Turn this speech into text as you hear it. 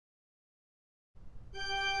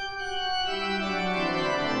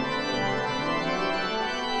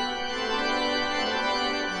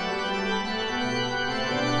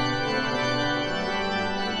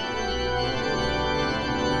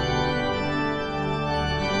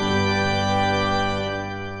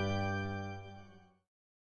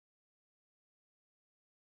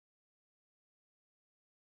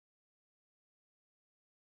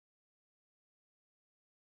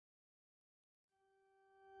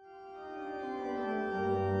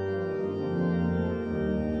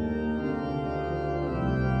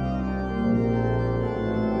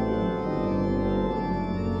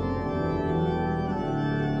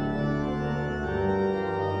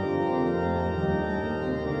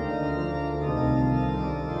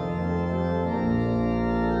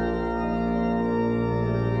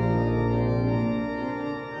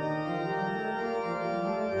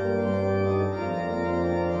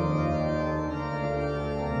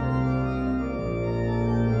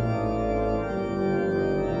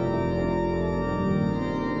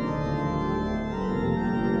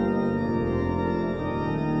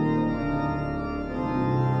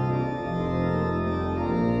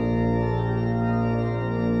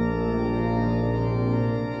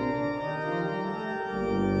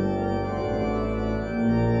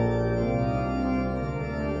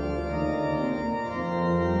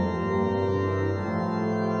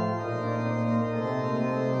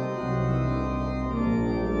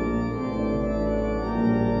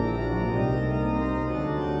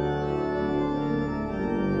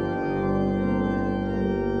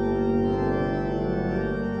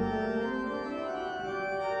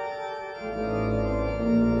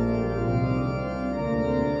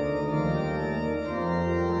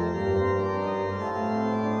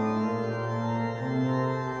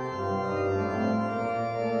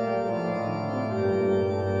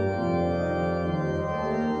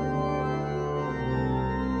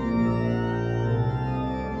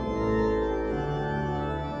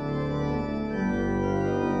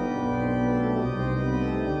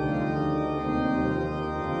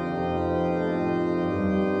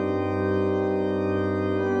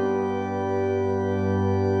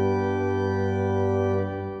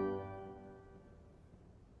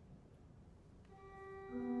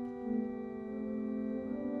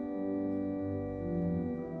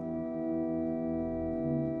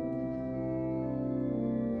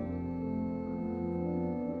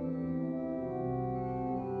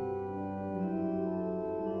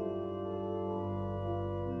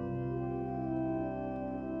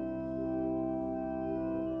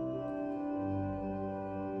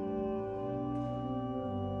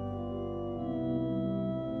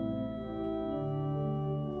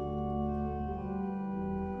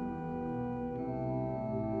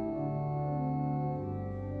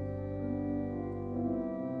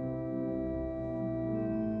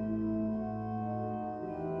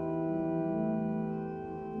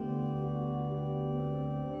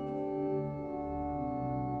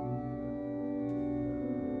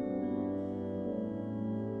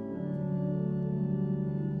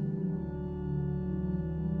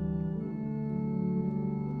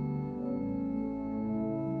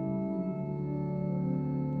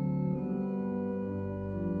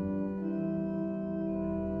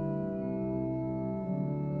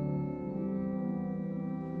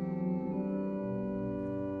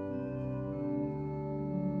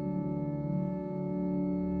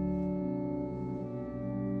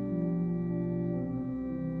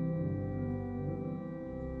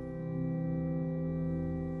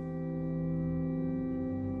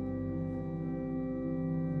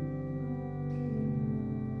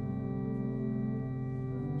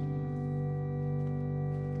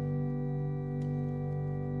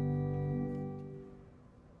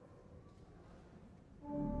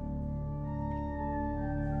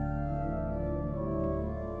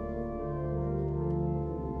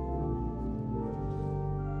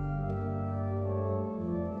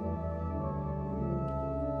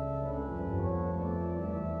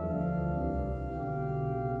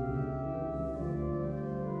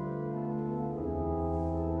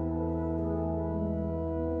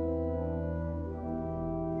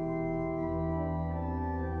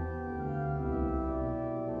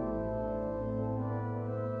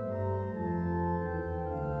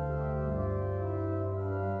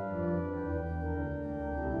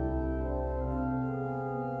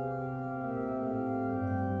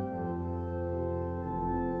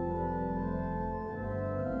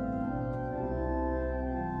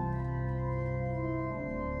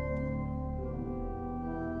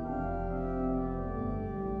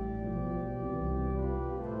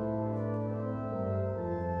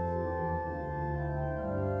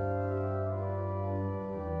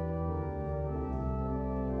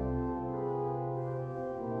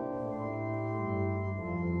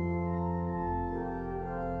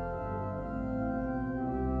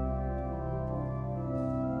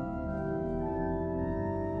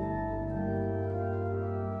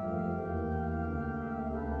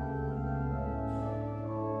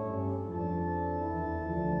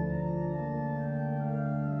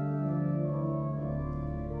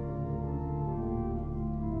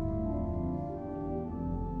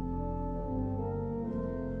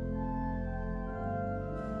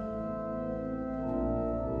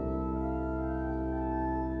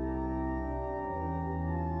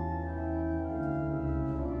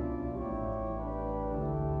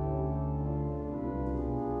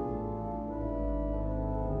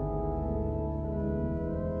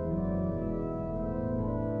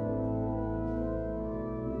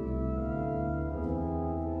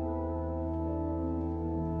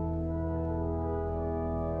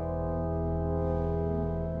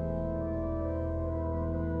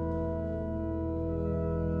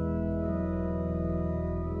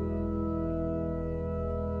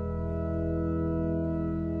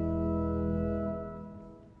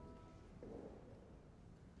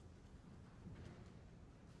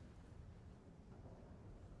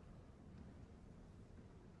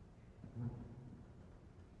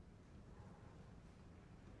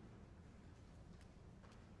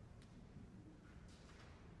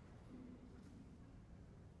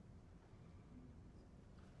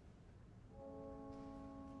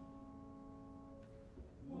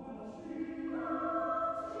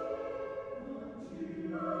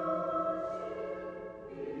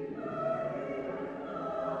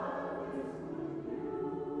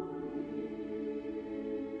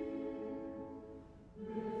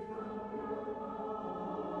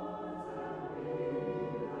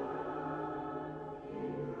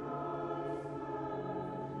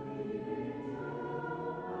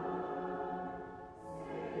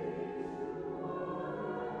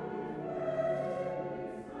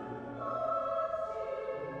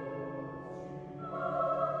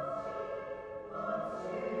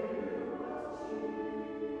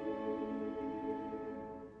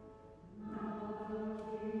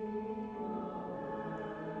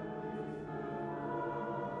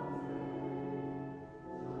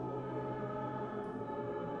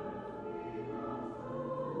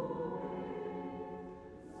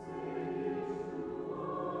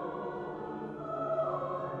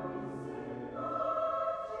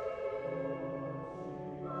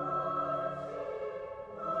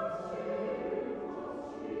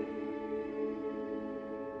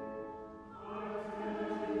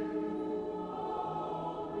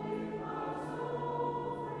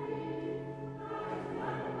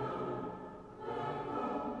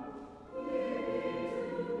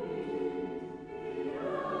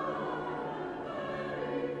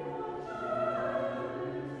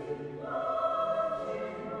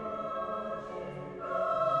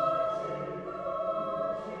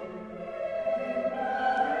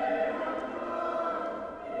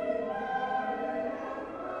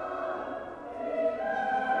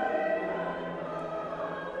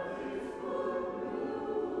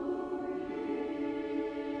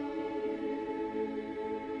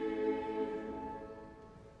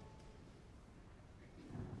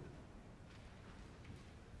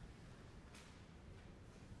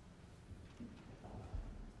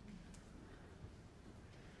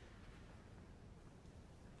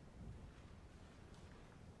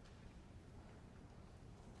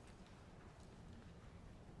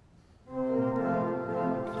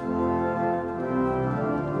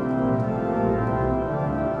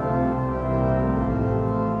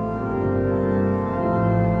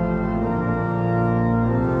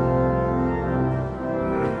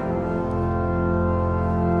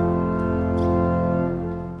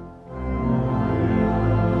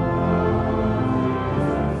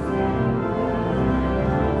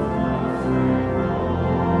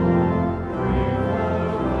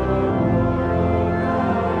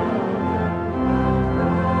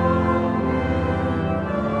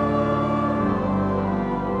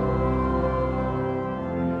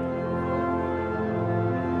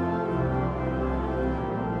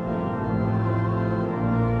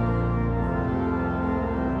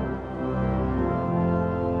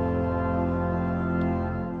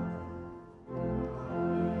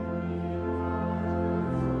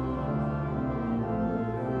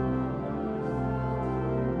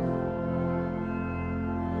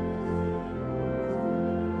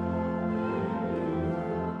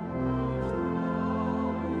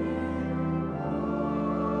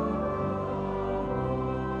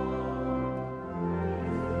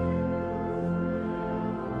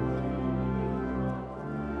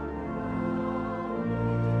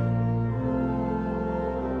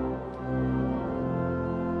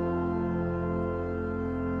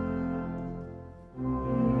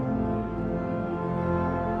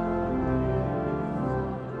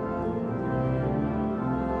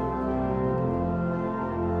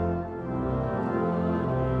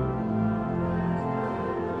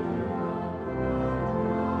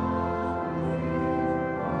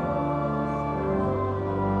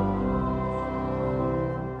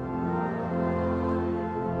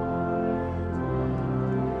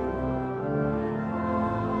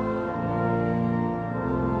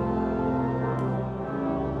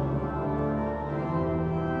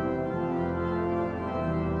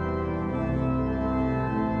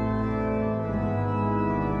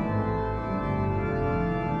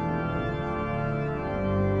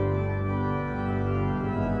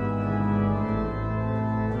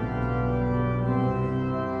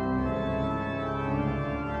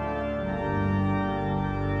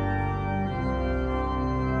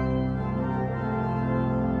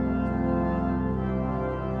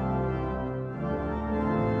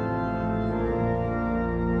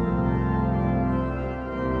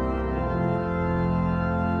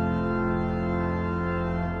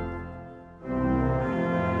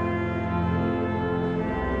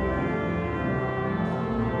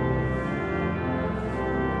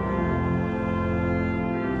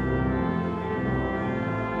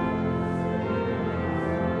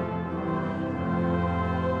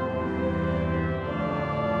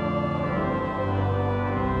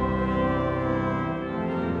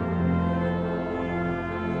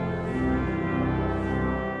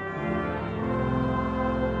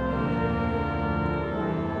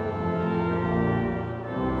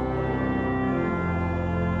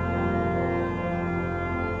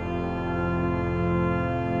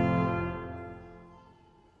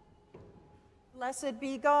Blessed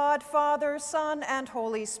be God, Father, Son, and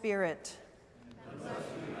Holy Spirit.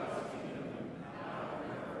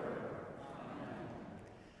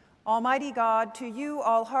 Almighty God, to you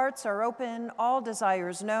all hearts are open, all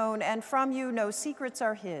desires known, and from you no secrets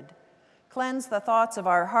are hid. Cleanse the thoughts of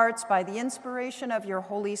our hearts by the inspiration of your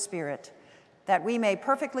Holy Spirit, that we may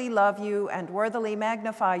perfectly love you and worthily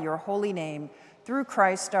magnify your holy name, through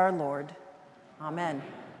Christ our Lord. Amen.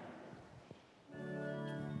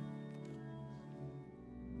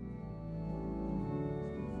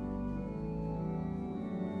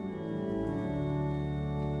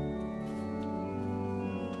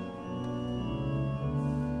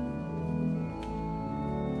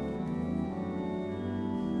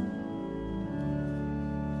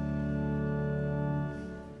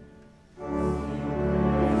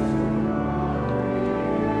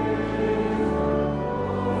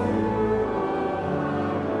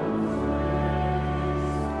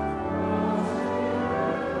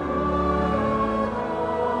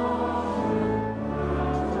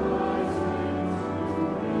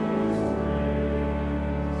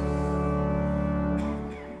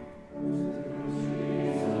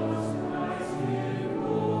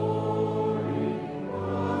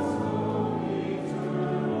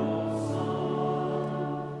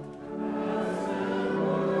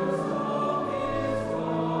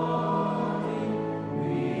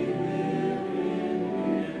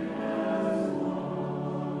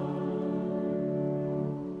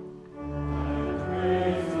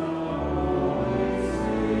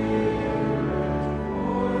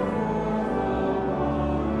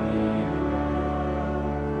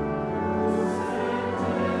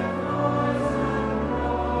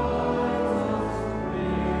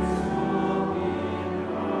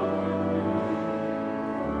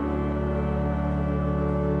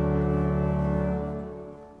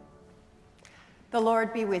 The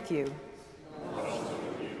Lord be with you.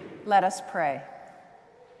 Let us pray.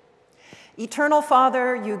 Eternal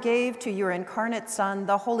Father, you gave to your incarnate Son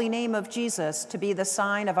the holy name of Jesus to be the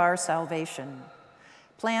sign of our salvation.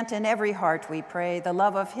 Plant in every heart, we pray, the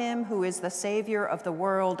love of him who is the Savior of the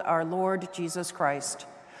world, our Lord Jesus Christ,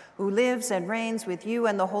 who lives and reigns with you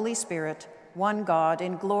and the Holy Spirit, one God,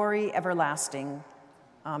 in glory everlasting.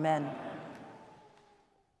 Amen.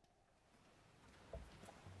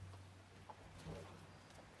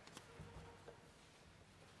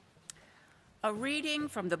 A reading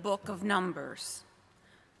from the book of Numbers.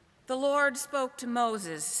 The Lord spoke to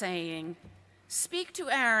Moses, saying, "Speak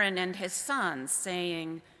to Aaron and his sons,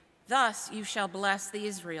 saying, 'Thus you shall bless the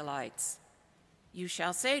Israelites. You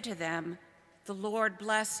shall say to them, the Lord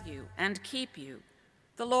bless you and keep you.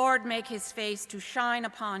 The Lord make his face to shine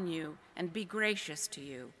upon you and be gracious to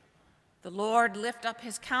you. The Lord lift up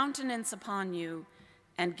his countenance upon you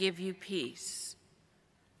and give you peace.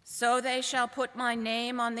 So they shall put my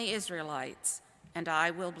name on the Israelites, and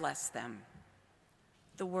I will bless them.'"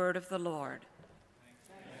 The word of the Lord.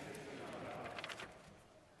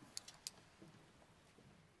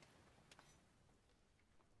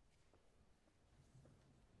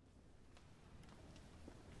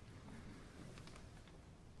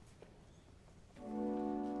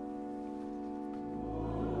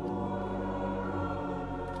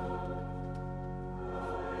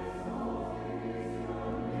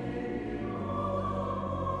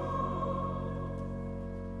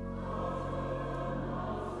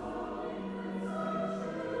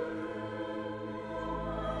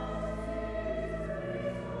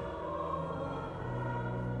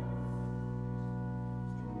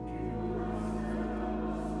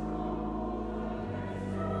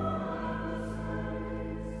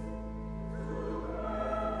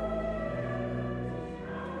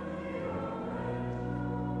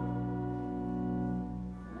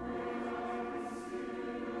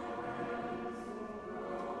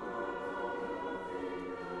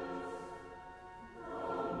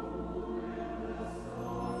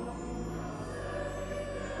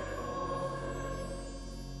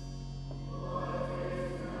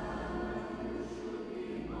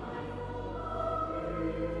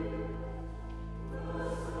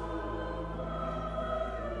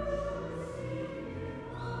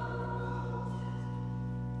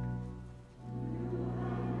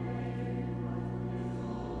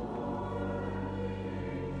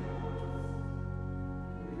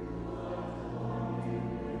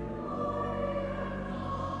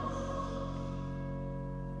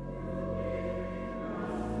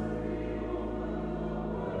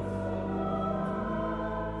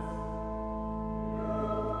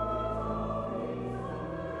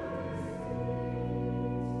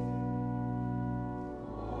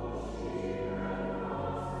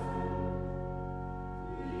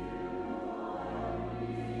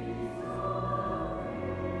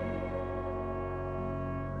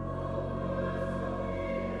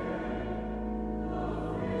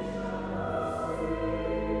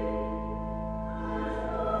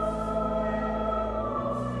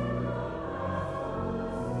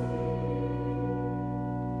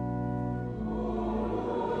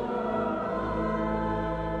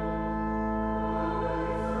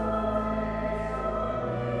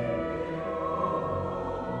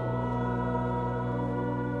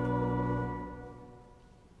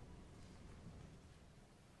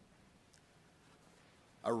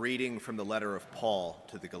 A reading from the letter of Paul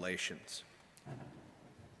to the Galatians.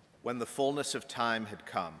 When the fullness of time had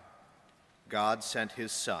come, God sent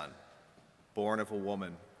his Son, born of a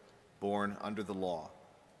woman, born under the law,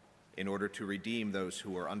 in order to redeem those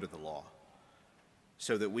who were under the law,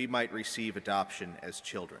 so that we might receive adoption as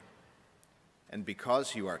children. And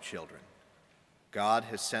because you are children, God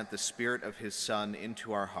has sent the Spirit of his Son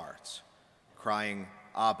into our hearts, crying,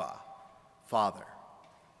 Abba, Father.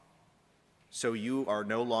 So you are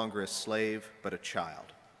no longer a slave, but a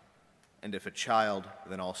child. And if a child,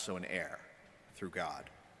 then also an heir, through God.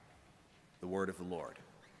 The word of the Lord.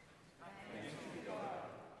 Thanks be to God.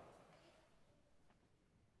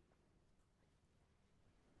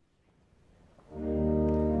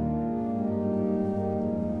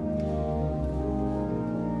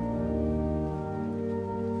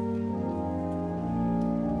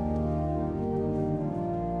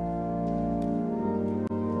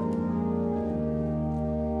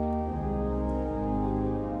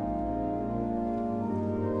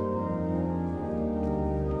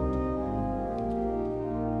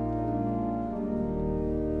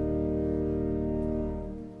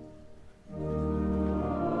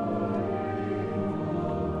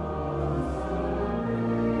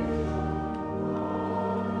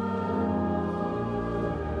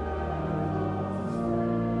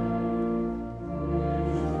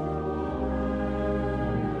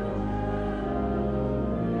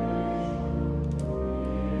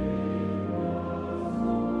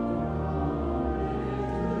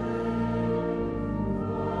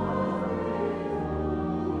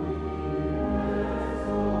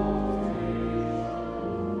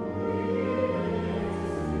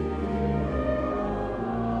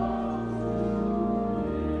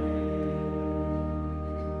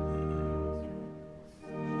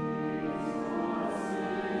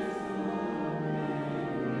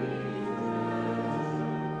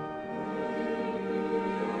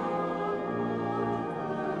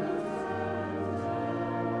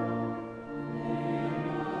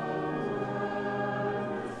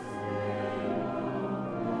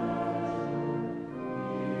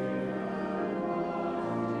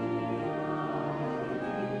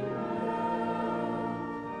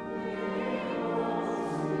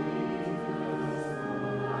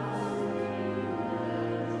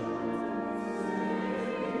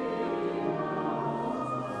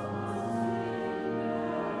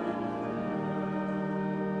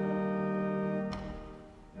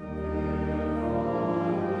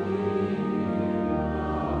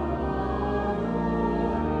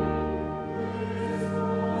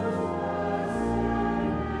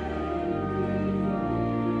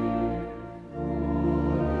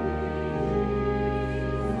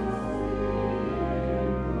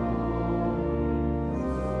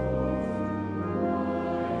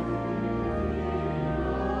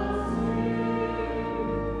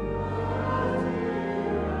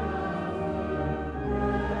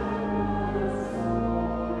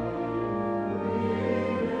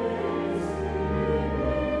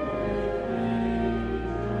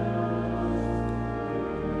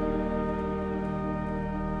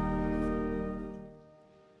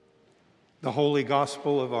 The Holy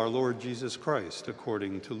Gospel of our Lord Jesus Christ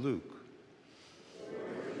according to Luke.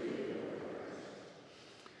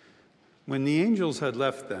 When the angels had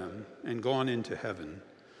left them and gone into heaven,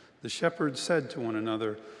 the shepherds said to one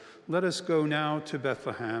another, "Let us go now to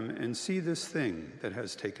Bethlehem and see this thing that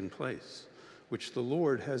has taken place, which the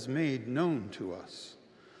Lord has made known to us."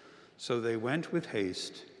 So they went with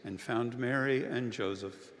haste and found Mary and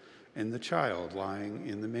Joseph and the child lying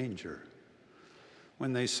in the manger.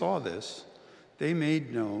 When they saw this, they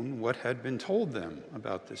made known what had been told them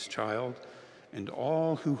about this child, and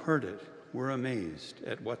all who heard it were amazed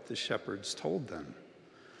at what the shepherds told them.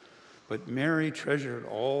 But Mary treasured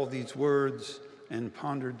all these words and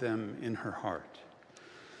pondered them in her heart.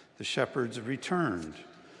 The shepherds returned,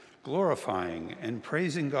 glorifying and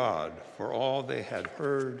praising God for all they had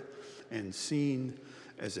heard and seen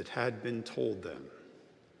as it had been told them.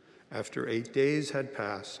 After 8 days had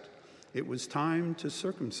passed, it was time to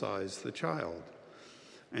circumcise the child,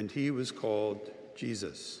 and he was called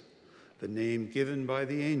Jesus, the name given by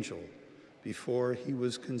the angel before he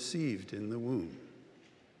was conceived in the womb.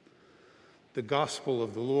 The Gospel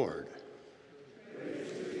of the Lord.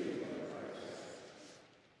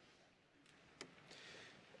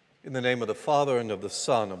 In the name of the Father, and of the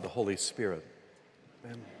Son, and of the Holy Spirit.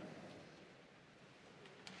 Amen.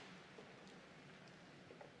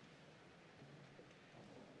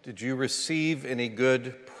 Did you receive any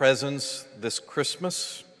good presents this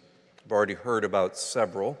Christmas? I've already heard about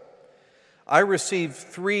several. I received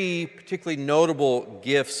 3 particularly notable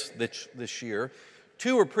gifts this year.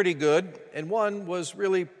 2 were pretty good, and 1 was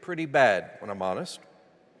really pretty bad, when I'm honest.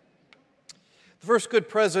 The first good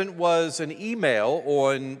present was an email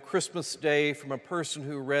on Christmas Day from a person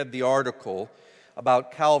who read the article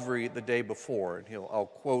about Calvary the day before, and I'll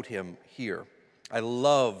quote him here. I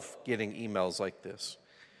love getting emails like this.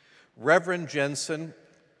 Reverend Jensen,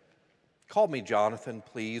 call me Jonathon,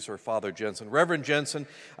 please, or Father Jensen. Reverend Jensen,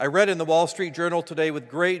 I read in the Wall Street Journal today with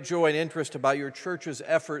great joy and interest about your church's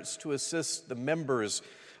efforts to assist the members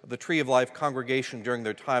of the Tree of Life congregation during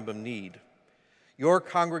their time of need. Your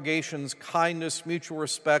congregation's kindness, mutual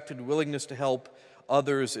respect, and willingness to help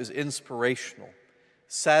others is inspirational.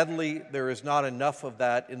 Sadly, there is not enough of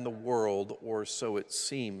that in the world, or so it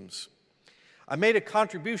seems. I made a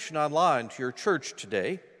contribution online to your church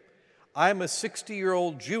today. I'm a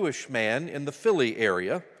 60-year-old Jewish man in the Philly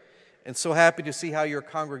area, and so happy to see how your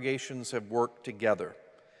congregations have worked together.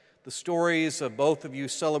 The stories of both of you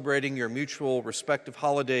celebrating your mutual respective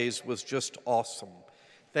holidays was just awesome.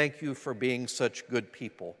 Thank you for being such good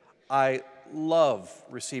people. I love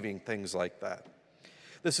receiving things like that.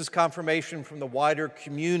 This is confirmation from the wider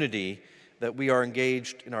community that we are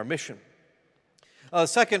engaged in our mission. The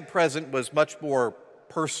second present was much more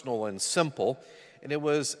personal and simple, and it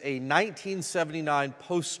was a 1979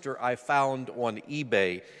 poster I found on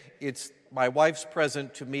eBay. It's my wife's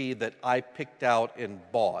present to me that I picked out and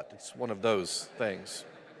bought. It's one of those things.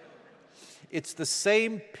 It's the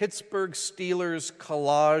same Pittsburgh Steelers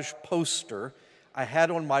collage poster I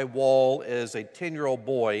had on my wall as a 10-year-old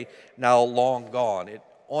boy, now long gone.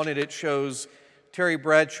 On it shows Terry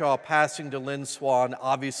Bradshaw passing to Lynn Swann,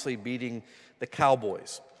 obviously beating the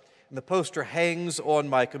Cowboys. And the poster hangs on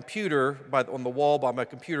my computer, on the wall by my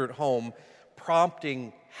computer at home,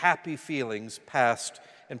 prompting happy feelings past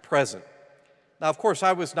and present. Now, of course,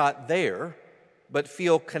 I was not there, but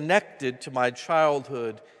feel connected to my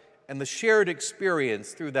childhood and the shared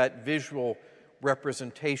experience through that visual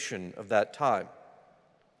representation of that time.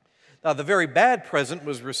 Now, the very bad present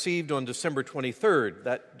was received on December 23rd.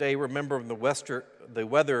 That day, remember, the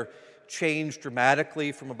weather changed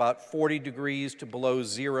dramatically from about 40 degrees to below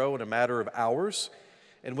zero in a matter of hours,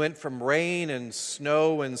 and went from rain and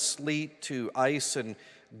snow and sleet to ice and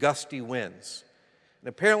gusty winds. And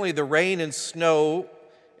apparently the rain and snow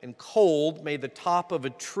and cold made the top of a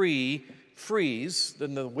tree freeze,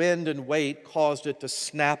 then the wind and weight caused it to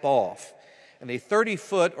snap off. And a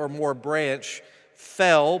 30-foot or more branch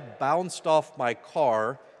fell, bounced off my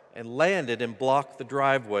car, and landed and blocked the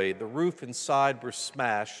driveway. The roof inside were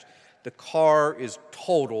smashed. The car is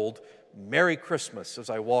totaled. Merry Christmas as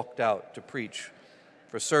I walked out to preach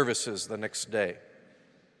for services the next day.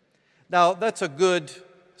 Now, that's a good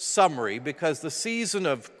summary because the season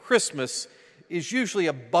of Christmas is usually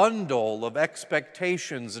a bundle of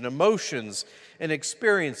expectations and emotions and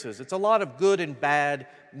experiences. It's a lot of good and bad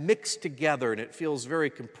mixed together, and it feels very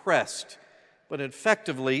compressed. But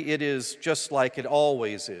effectively, it is just like it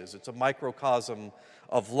always is. It's a microcosm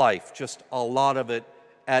of life, just a lot of it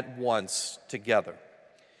at once together.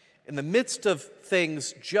 In the midst of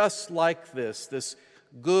things just like this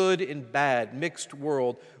good and bad mixed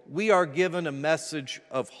world, we are given a message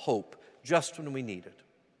of hope just when we need it.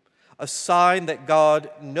 A sign that God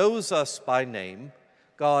knows us by name,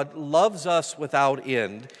 God loves us without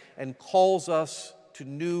end, and calls us to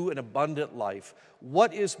new and abundant life.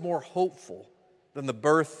 What is more hopeful than the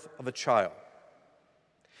birth of a child?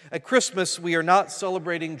 At Christmas, we are not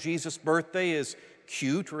celebrating Jesus' birthday, as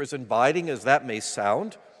cute or as inviting as that may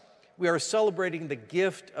sound. We are celebrating the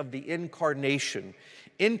gift of the incarnation.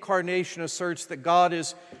 Incarnation asserts that God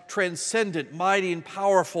is transcendent, mighty, and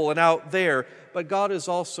powerful and out there, but God is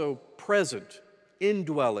also present,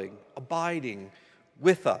 indwelling, abiding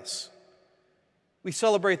with us. We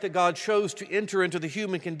celebrate that God chose to enter into the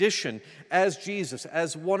human condition as Jesus,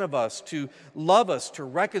 as one of us, to love us, to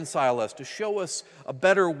reconcile us, to show us a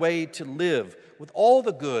better way to live with all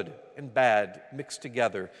the good and bad mixed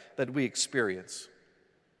together that we experience.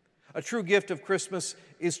 A true gift of Christmas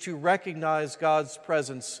is to recognize God's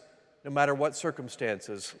presence no matter what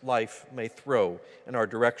circumstances life may throw in our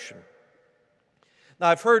direction. Now,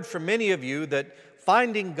 I've heard from many of you that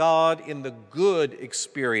finding God in the good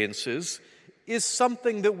experiences is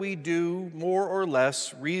something that we do more or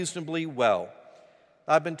less reasonably well.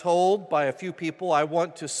 I've been told by a few people I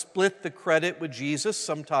want to split the credit with Jesus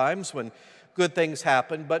sometimes when good things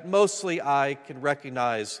happen, but mostly I can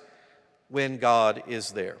recognize when God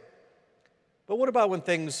is there. But what about when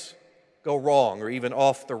things go wrong or even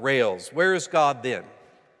off the rails? Where is God then?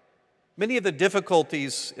 Many of the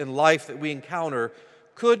difficulties in life that we encounter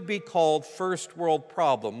could be called first world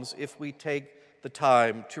problems if we take the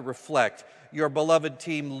time to reflect. Your beloved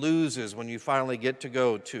team loses when you finally get to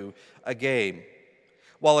go to a game.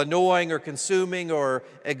 While annoying or consuming or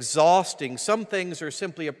exhausting, some things are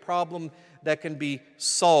simply a problem that can be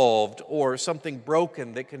solved or something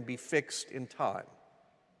broken that can be fixed in time.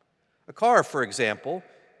 A car, for example,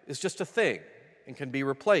 is just a thing and can be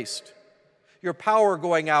replaced. Your power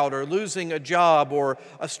going out or losing a job or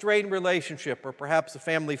a strained relationship or perhaps a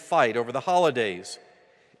family fight over the holidays,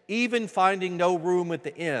 even finding no room at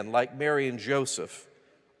the inn like Mary and Joseph,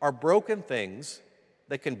 are broken things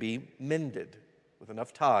that can be mended with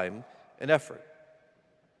enough time and effort.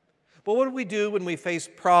 But what do we do when we face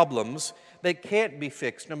problems that can't be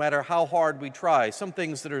fixed no matter how hard we try? Some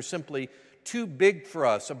things that are simply too big for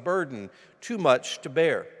us, a burden, too much to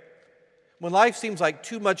bear. When life seems like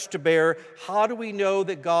too much to bear, how do we know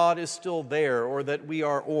that God is still there or that we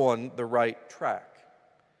are on the right track?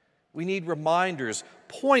 We need reminders,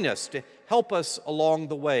 point us, to help us along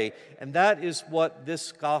the way. And that is what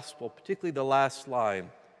this gospel, particularly the last line,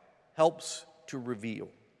 helps to reveal.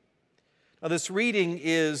 Now, this reading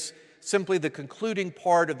is simply the concluding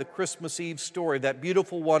part of the Christmas Eve story, that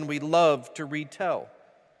beautiful one we love to retell.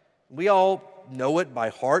 We all know it by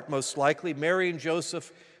heart, most likely. Mary and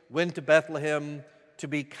Joseph went to Bethlehem to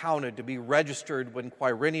be counted, to be registered when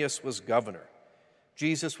Quirinius was governor.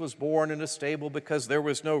 Jesus was born in a stable because there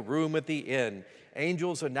was no room at the inn.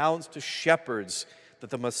 Angels announced to shepherds that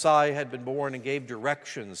the Messiah had been born and gave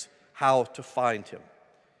directions how to find him.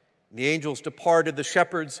 The angels departed. The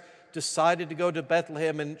shepherds decided to go to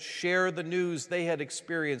Bethlehem and share the news they had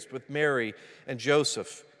experienced with Mary and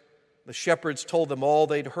Joseph. The shepherds told them all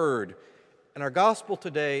they'd heard. And our gospel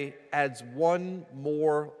today adds one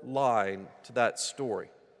more line to that story.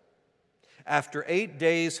 After 8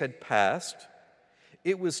 days had passed,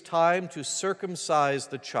 it was time to circumcise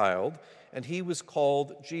the child, and he was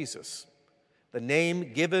called Jesus, the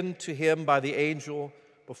name given to him by the angel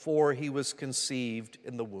before he was conceived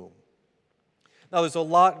in the womb. Now, there's a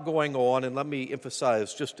lot going on, and let me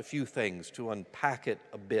emphasize just a few things to unpack it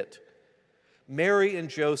a bit. Mary and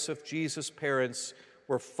Joseph, Jesus' parents,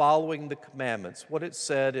 were following the commandments, what it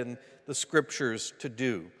said in the scriptures to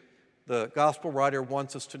do. The gospel writer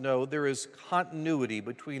wants us to know there is continuity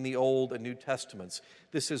between the Old and New Testaments.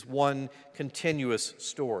 This is one continuous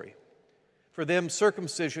story. For them,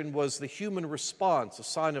 circumcision was the human response, a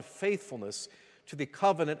sign of faithfulness to the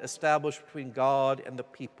covenant established between God and the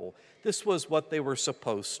people. This was what they were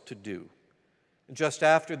supposed to do. And just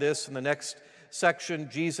after this, in the next section,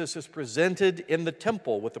 Jesus is presented in the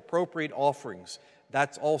temple with appropriate offerings.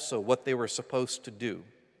 That's also what they were supposed to do.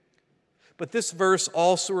 But this verse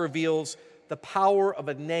also reveals the power of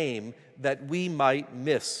a name that we might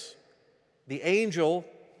miss. The angel,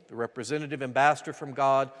 the representative ambassador from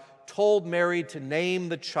God, told Mary to name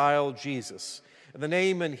the child Jesus. And the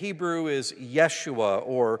name in Hebrew is Yeshua,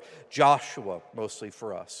 or Joshua, mostly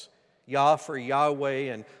for us. Yah for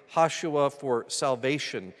Yahweh and Hashua for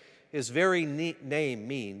salvation. His very name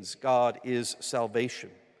means God is salvation.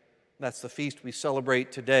 That's the feast we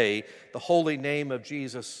celebrate today, the holy name of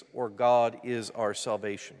Jesus, or God is our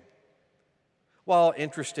salvation. While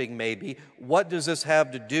interesting maybe, what does this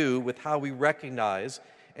have to do with how we recognize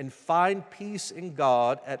and find peace in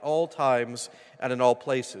God at all times and in all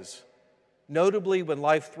places? Notably, when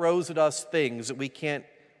life throws at us things that we can't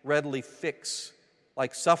readily fix,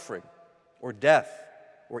 like suffering or death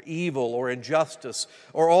or evil or injustice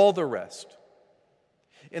or all the rest.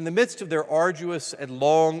 In the midst of their arduous and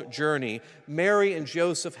long journey, Mary and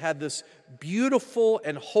Joseph had this beautiful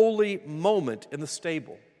and holy moment in the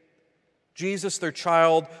stable. Jesus, their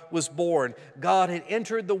child, was born. God had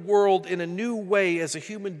entered the world in a new way as a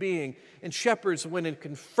human being, and shepherds went and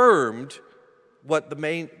confirmed what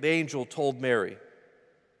the angel told Mary.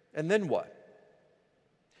 And then what?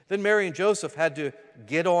 Then Mary and Joseph had to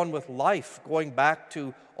get on with life, going back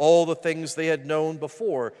to all the things they had known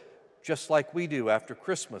before, just like we do after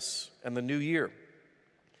Christmas and the New Year.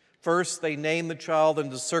 First, they named the child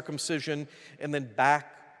into circumcision, and then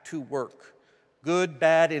back to work. Good,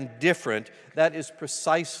 bad, and different, that is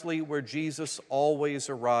precisely where Jesus always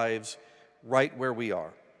arrives, right where we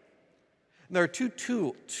are. And there are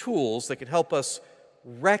two tools that can help us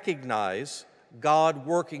recognize God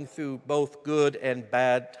working through both good and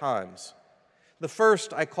bad times. The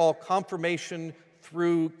first I call confirmation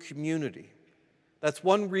through community. That's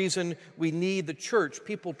one reason we need the church,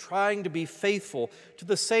 people trying to be faithful to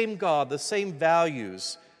the same God, the same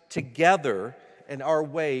values, together in our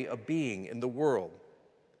way of being in the world.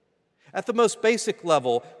 At the most basic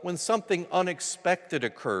level, when something unexpected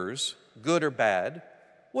occurs, good or bad,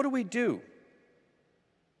 what do?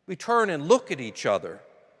 We turn and look at each other.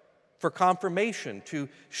 for confirmation, to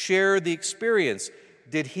share the experience.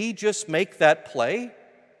 Did he just make that play?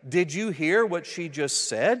 Did you hear what she just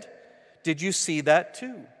said? Did you see that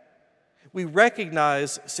too? We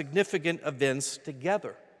recognize significant events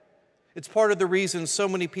together. It's part of the reason so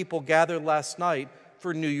many people gathered last night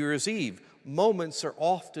for New Year's Eve. Moments are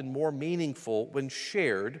often more meaningful when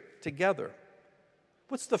shared together.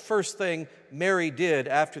 What's the first thing Mary did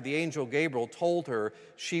after the angel Gabriel told her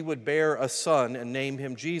she would bear a son and name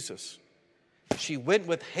him Jesus? She went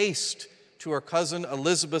with haste to her cousin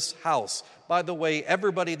Elizabeth's house. By the way,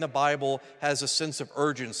 everybody in the Bible has a sense of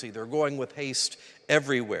urgency. They're going with haste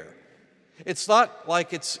everywhere. It's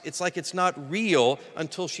like it's not real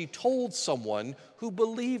until she told someone who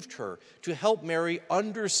believed her to help Mary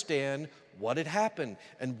understand what had happened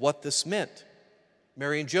and what this meant.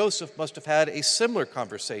 Mary and Joseph must have had a similar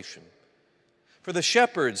conversation. For the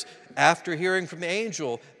shepherds, after hearing from the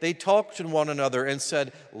angel, they talked to one another and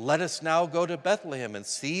said, "Let us now go to Bethlehem and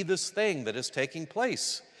see this thing that is taking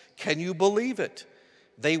place. Can you believe it?"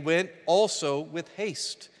 They went also with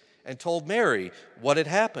haste and told Mary what had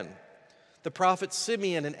happened. The prophets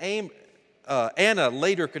Simeon and Anna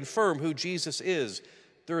later confirm who Jesus is.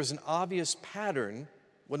 There is an obvious pattern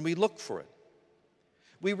when we look for it.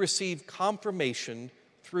 We receive confirmation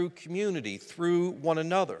through community, through one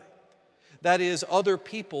another. That is, other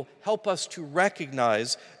people help us to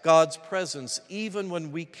recognize God's presence even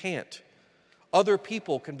when we can't. Other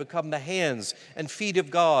people can become the hands and feet of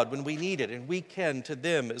God when we need it, and we can to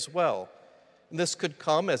them as well. And this could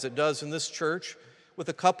come, as it does in this church, with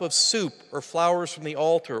a cup of soup or flowers from the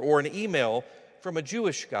altar or an email from a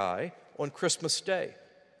Jewish guy on Christmas Day.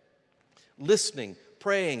 Listening,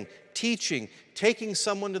 praying, teaching, taking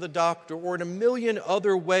someone to the doctor, or in a million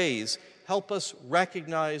other ways help us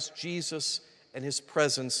recognize Jesus and his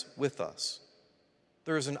presence with us.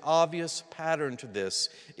 There is an obvious pattern to this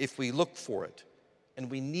if we look for it, and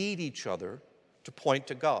we need each other to point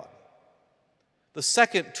to God. The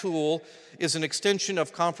second tool is an extension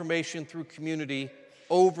of confirmation through community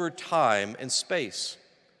over time and space.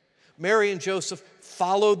 Mary and Joseph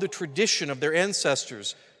followed the tradition of their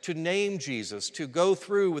ancestors to name Jesus, to go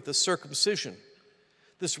through with the circumcision.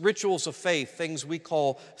 This rituals of faith, things we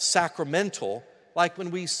call sacramental, like when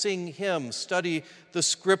we sing hymns, study the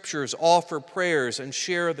scriptures, offer prayers, and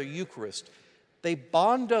share the Eucharist, they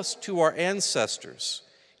bond us to our ancestors,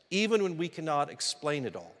 even when we cannot explain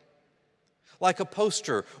it all. Like a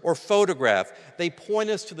poster or photograph, they point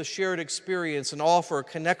us to the shared experience and offer a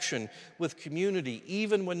connection with community,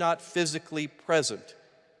 even when not physically present.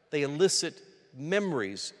 They elicit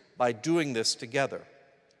memories by doing this together.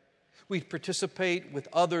 We participate with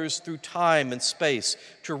others through time and space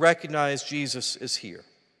to recognize Jesus is here.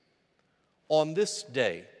 On this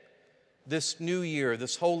day, this new year,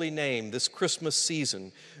 this holy name, this Christmas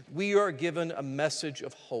season, we are given a message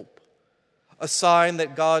of hope. A sign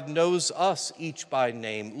that God knows us each by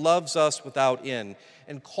name, loves us without end,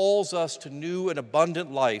 and calls us to new and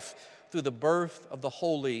abundant life through the birth of the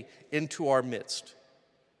holy into our midst.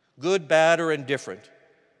 Good, bad, or indifferent,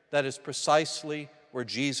 that is precisely where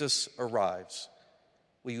Jesus arrives.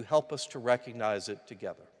 Will you help us to recognize it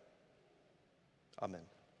together? Amen.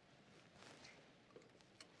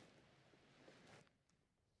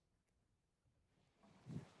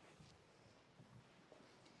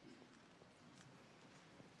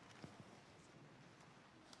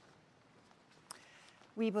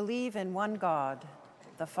 We believe in one God,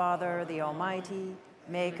 the Father, the Almighty,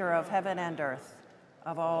 maker of heaven and earth,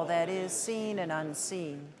 of all that is seen and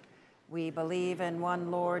unseen. We believe in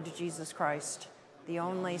one Lord Jesus Christ, the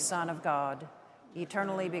only Son of God,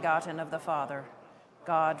 eternally begotten of the Father,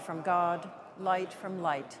 God from God, light from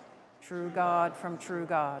light, true God from true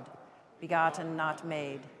God, begotten, not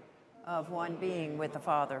made, of one being with the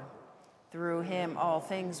Father. Through him all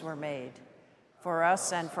things were made. For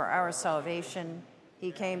us and for our salvation,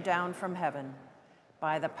 he came down from heaven.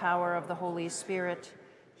 By the power of the Holy Spirit,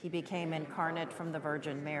 he became incarnate from the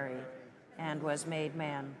Virgin Mary and was made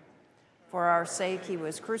man. For our sake, he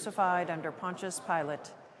was crucified under Pontius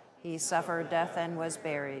Pilate. He suffered death and was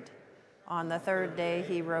buried. On the third day,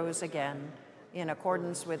 he rose again, in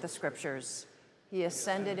accordance with the Scriptures. He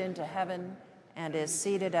ascended into heaven and is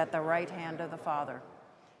seated at the right hand of the Father.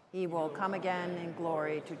 He will come again in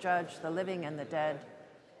glory to judge the living and the dead,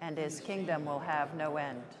 and his kingdom will have no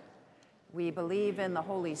end. We believe in the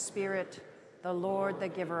Holy Spirit, the Lord, the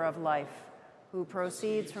giver of life, who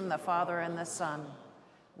proceeds from the Father and the Son.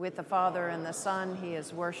 With the Father and the Son, he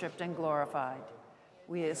is worshiped and glorified.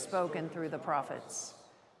 We have spoken through the prophets.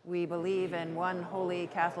 We believe in one holy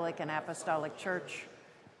Catholic and Apostolic Church.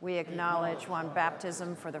 We acknowledge one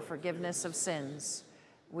baptism for the forgiveness of sins.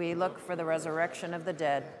 We look for the resurrection of the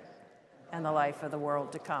dead and the life of the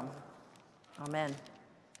world to come. Amen.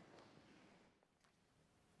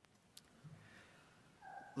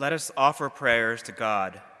 Let us offer prayers to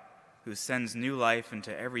God, who sends new life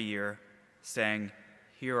into every year, saying,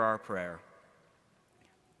 "Hear our prayer."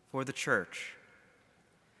 For the Church,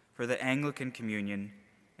 for the Anglican Communion,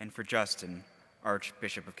 and for Justin,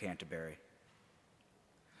 Archbishop of Canterbury.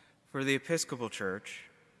 For the Episcopal Church,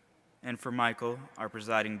 and for Michael, our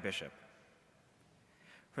presiding bishop.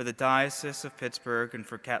 For the Diocese of Pittsburgh, and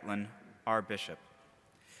for Ketlin, our bishop.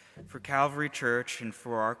 For Calvary Church, and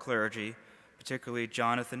for our clergy, particularly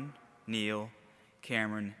Jonathon, Neil,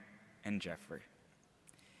 Cameron, and Geoffrey.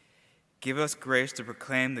 Give us grace to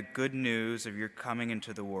proclaim the good news of your coming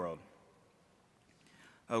into the world.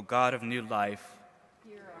 O God of new life,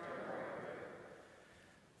 hear our prayer.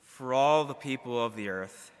 For all the people of the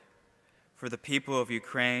earth, for the people of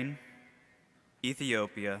Ukraine,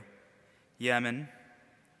 Ethiopia, Yemen,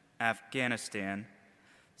 Afghanistan,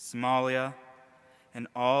 Somalia, and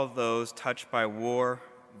all those touched by war,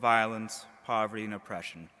 violence, poverty, and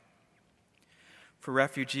oppression. For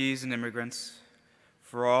refugees and immigrants,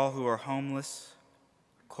 for all who are homeless,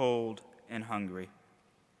 cold, and hungry.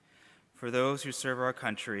 For those who serve our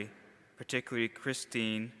country, particularly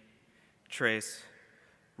Christine, Trace,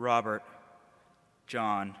 Robert,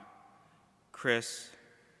 John, Chris,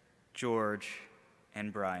 George,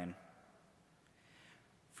 and Brian.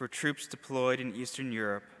 For troops deployed in Eastern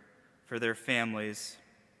Europe, for their families,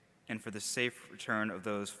 and for the safe return of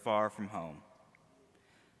those far from home.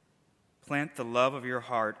 Plant the love of your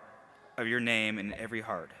heart, of your name in every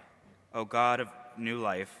heart. O God of new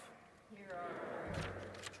life, hear our prayer.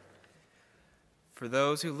 For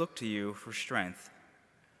those who look to you for strength,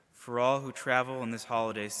 for all who travel in this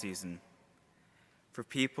holiday season, for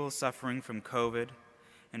people suffering from COVID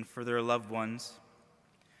and for their loved ones,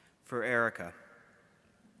 for Erica,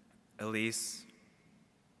 Elise,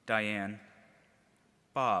 Diane,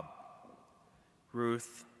 Bob,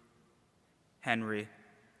 Ruth, Henry,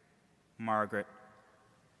 Margaret,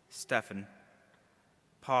 Stephen,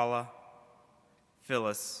 Paula,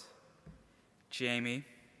 Phyllis, Jamie,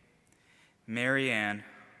 Marianne,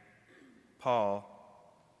 Paul,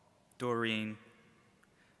 Doreen,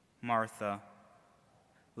 Martha,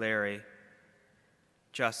 Larry,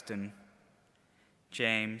 Justin,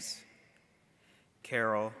 James,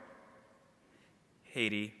 Carol,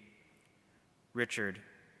 Haiti, Richard,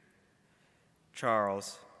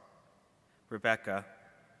 Charles, Rebecca,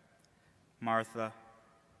 Martha,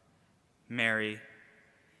 Mary,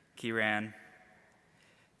 Kieran,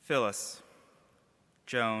 Phyllis,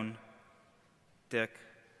 Joan, Dick,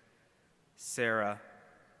 Sarah,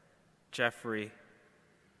 Geoffrey,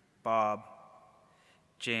 Bob,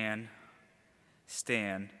 Jan,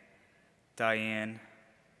 Stan, Diane,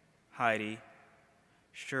 Heidi,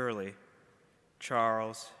 Shirley,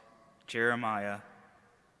 Charles, Jeremiah,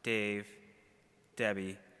 Dave,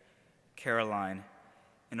 Debbie, Caroline,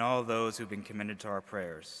 and all those who've been committed to our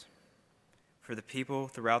prayers. For the people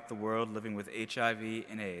throughout the world living with HIV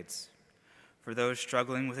and AIDS, for those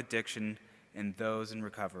struggling with addiction and those in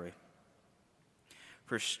recovery,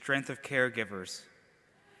 for strength of caregivers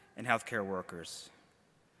and healthcare workers,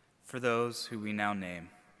 for those who we now name.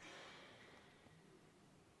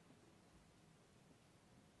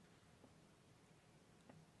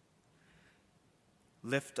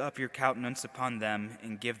 Lift up your countenance upon them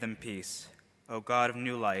and give them peace, O God of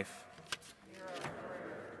new life. Hear our prayer.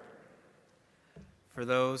 For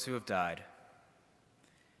those who have died,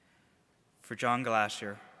 for John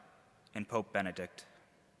Glacier and Pope Benedict,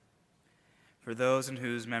 for those in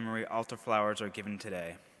whose memory altar flowers are given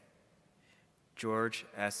today, George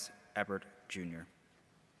S. Ebert, Jr.,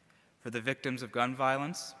 for the victims of gun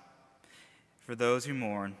violence, for those who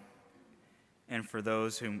mourn, and for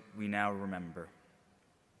those whom we now remember.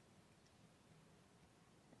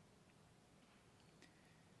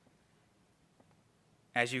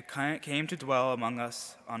 As you came to dwell among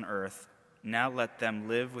us on earth, now let them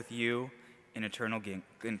live with you in eternal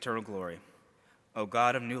glory. O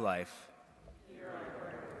God of new life, hear our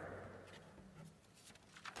prayer.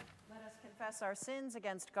 Let us confess our sins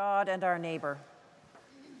against God and our neighbor.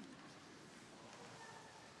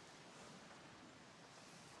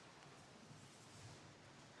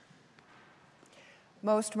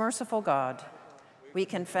 Most merciful God, we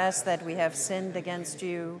confess that we have sinned against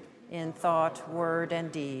you in thought, word,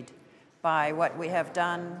 and deed, by what we have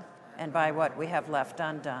done and by what we have left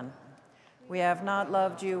undone. We have not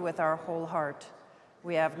loved you with our whole heart.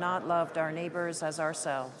 We have not loved our neighbors as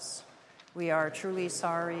ourselves. We are truly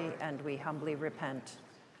sorry and we humbly repent.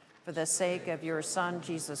 For the sake of your Son,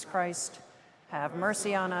 Jesus Christ, Have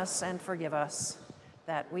mercy on us and forgive us,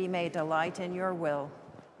 that we may delight in your will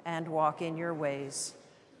and walk in your ways,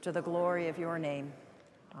 to the glory of your name.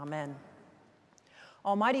 Amen.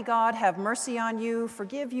 Almighty God, have mercy on you,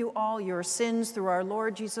 forgive you all your sins through our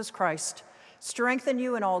Lord Jesus Christ, strengthen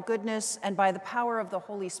you in all goodness, and by the power of the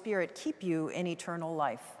Holy Spirit, keep you in eternal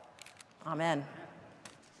life. Amen.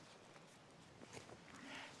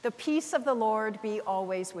 The peace of the Lord be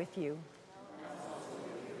always with you.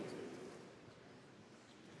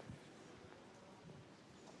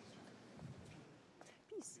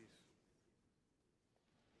 Peace.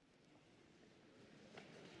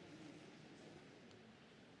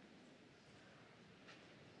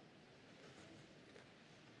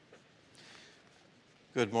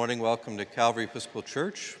 Good morning. Welcome to Calvary Episcopal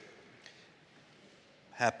Church.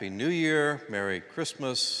 Happy New Year, Merry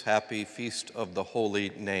Christmas, Happy Feast of the Holy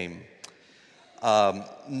Name.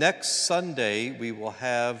 Next Sunday, we will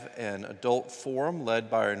have an adult forum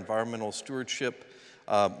led by our Environmental Stewardship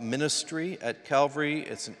Ministry at Calvary.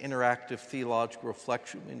 It's an interactive theological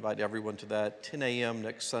reflection. We invite everyone to that, 10 a.m.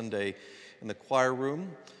 next Sunday in the choir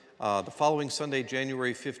room. The following Sunday,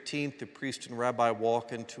 January 15th, the priest and rabbi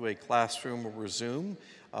walk into a classroom or resume,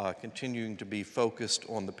 continuing to be focused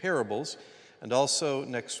on the parables. And also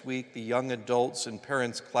next week, the young adults and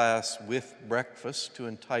parents class with breakfast to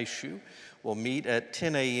entice you will meet at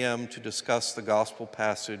 10 a.m. to discuss the gospel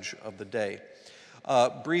passage of the day.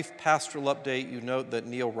 Brief pastoral update. You note that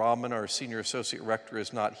Neil Rahman, our senior associate rector,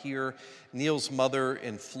 is not here. Neil's mother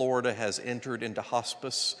in Florida has entered into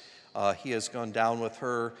hospice. He has gone down with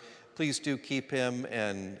her. Please do keep him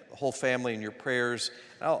and the whole family in your prayers.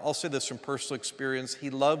 I'll say this from personal experience.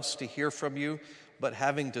 He loves to hear from you, but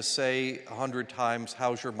having to say 100 times,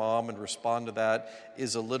 "How's your mom?" and respond to that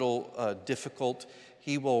is a little difficult.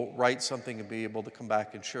 He will write something and be able to come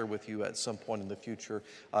back and share with you at some point in the future.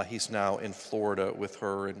 He's now in Florida with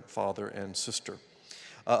her and father and sister.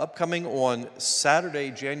 Upcoming on Saturday,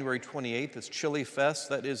 January 28th, is Chili Fest.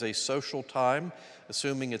 That is a social time,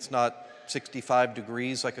 assuming it's not 65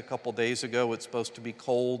 degrees like a couple days ago. It's supposed to be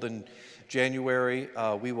cold in January.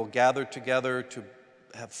 We will gather together to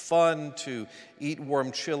have fun, to eat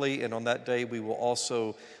warm chili, and on that day we will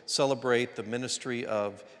also celebrate the ministry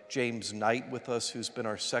of James Knight with us, who's been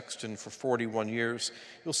our sexton for 41 years.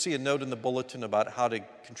 You'll see a note in the bulletin about how to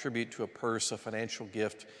contribute to a purse, a financial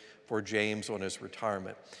gift for James on his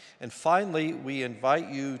retirement. And finally, we invite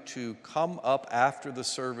you to come up after the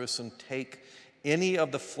service and take any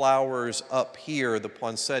of the flowers up here, the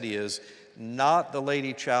poinsettias, not the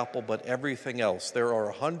Lady Chapel, but everything else. There are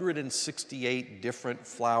 168 different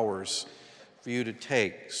flowers for you to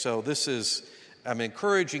take. So I'm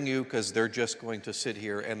encouraging you because they're just going to sit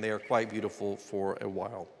here and they are quite beautiful for a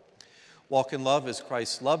while. Walk in love as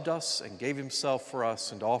Christ loved us and gave himself for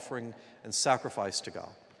us, and offering and sacrifice to God.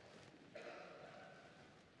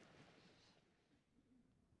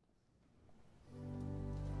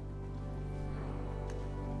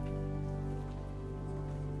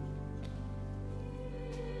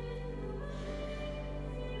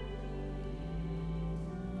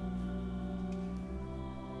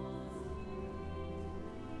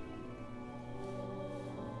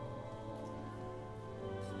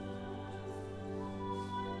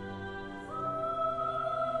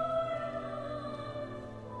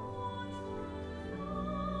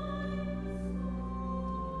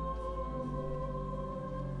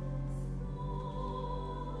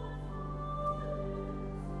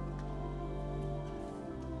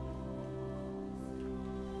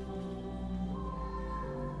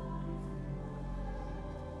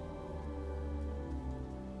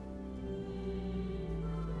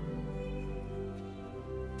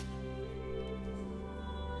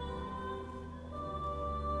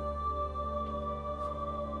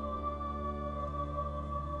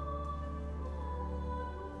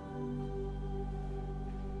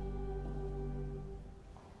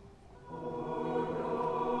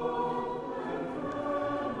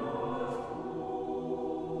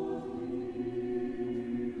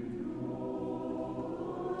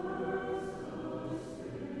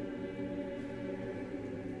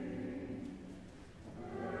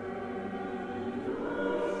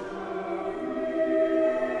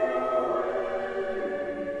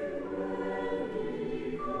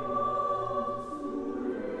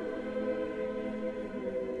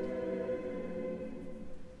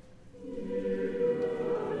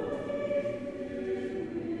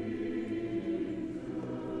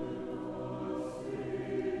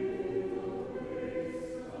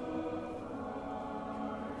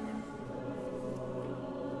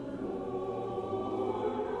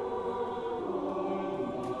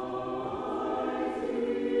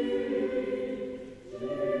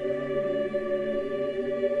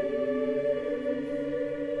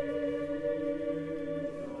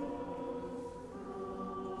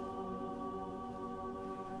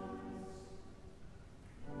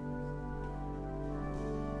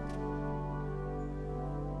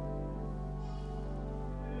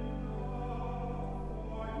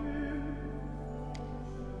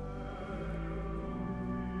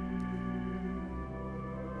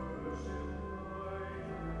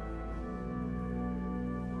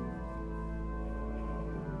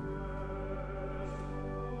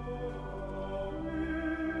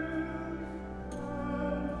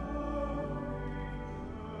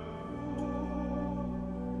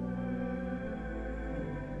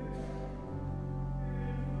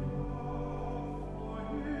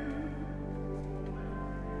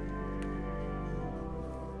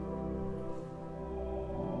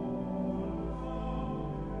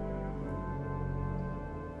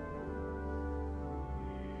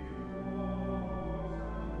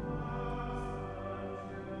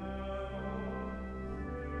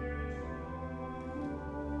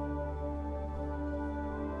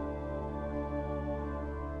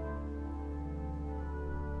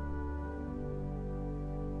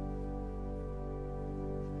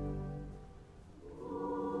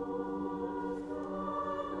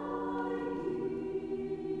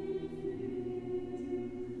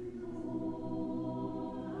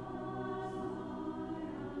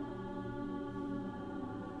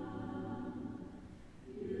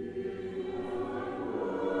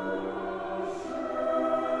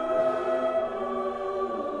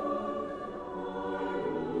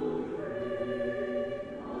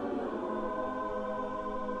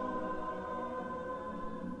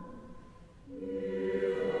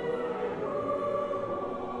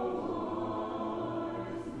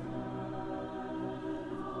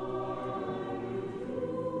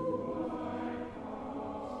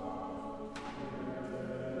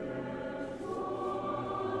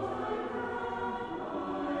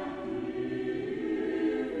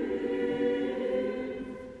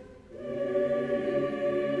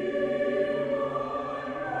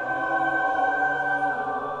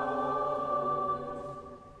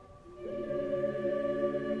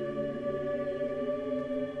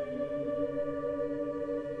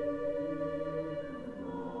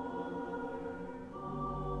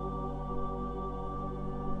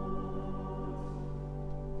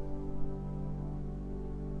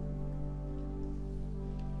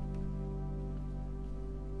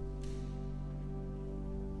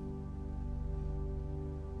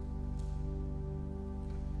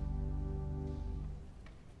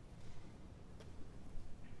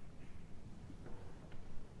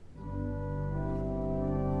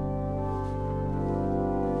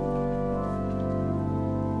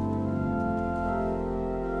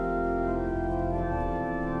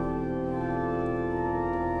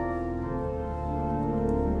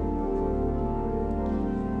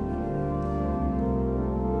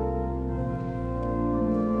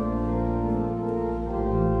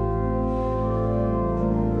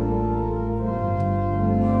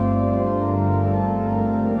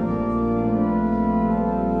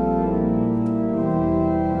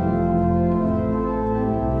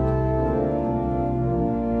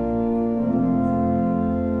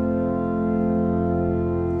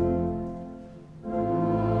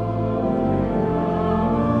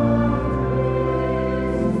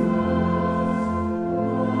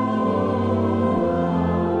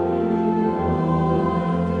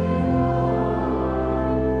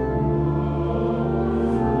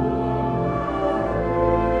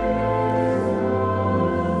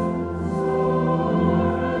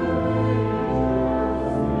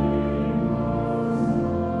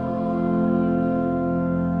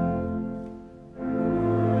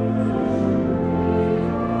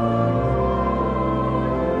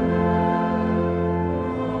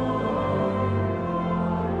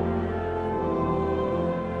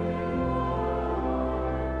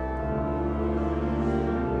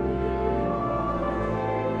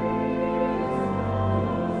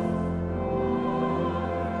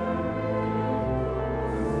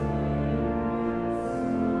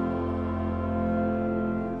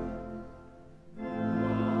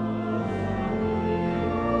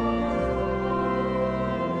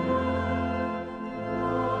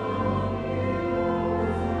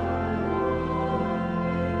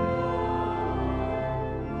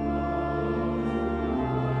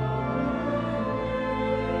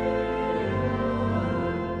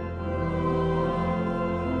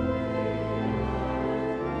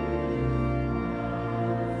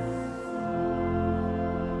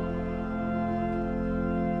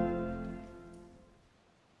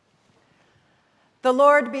 The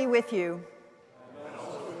Lord be with you. And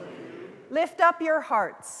also with you. Lift up your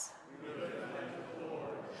hearts. We lift them to the Lord.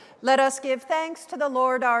 Let us give thanks to the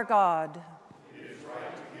Lord our God. It is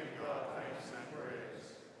right to give God thanks and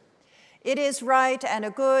praise. It is right and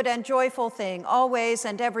a good and joyful thing, always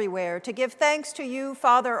and everywhere, to give thanks to you,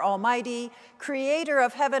 Father Almighty, creator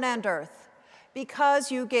of heaven and earth,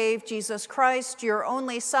 because you gave Jesus Christ, your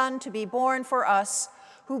only Son, to be born for us,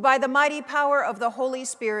 who by the mighty power of the Holy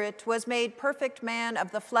Spirit was made perfect man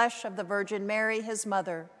of the flesh of the Virgin Mary, his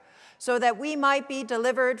mother, so that we might be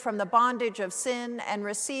delivered from the bondage of sin and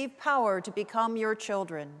receive power to become your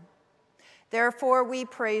children. Therefore we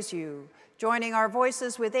praise you, joining our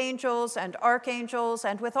voices with angels and archangels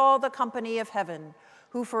and with all the company of heaven,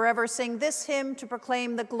 who forever sing this hymn to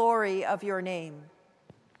proclaim the glory of your name.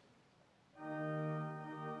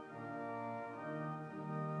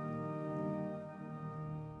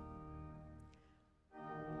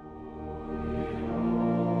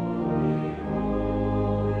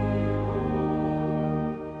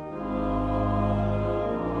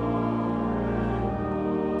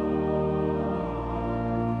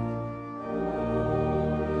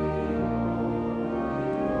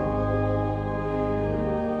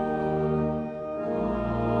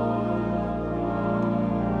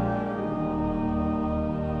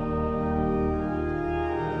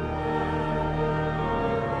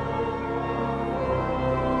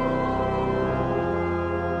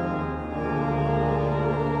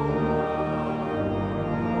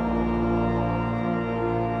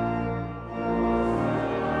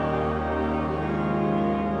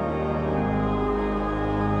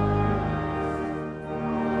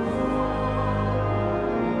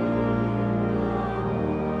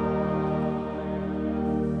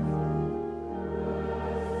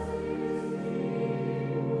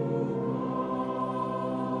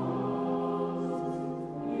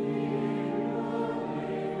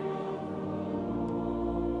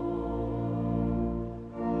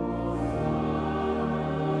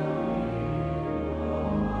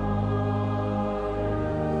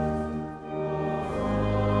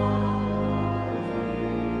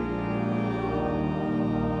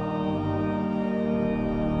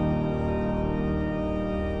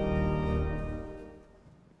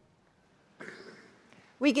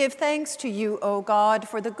 We give thanks to you, O God,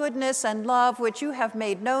 for the goodness and love which you have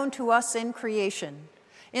made known to us in creation,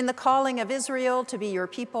 in the calling of Israel to be your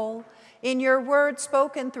people, in your word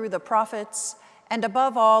spoken through the prophets, and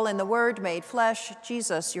above all in the word made flesh,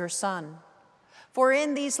 Jesus, your Son. For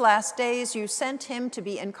in these last days you sent him to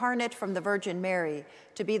be incarnate from the Virgin Mary,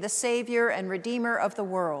 to be the Savior and Redeemer of the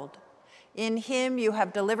world. In him you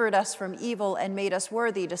have delivered us from evil and made us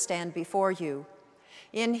worthy to stand before you.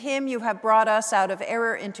 In him you have brought us out of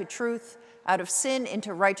error into truth, out of sin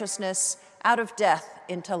into righteousness, out of death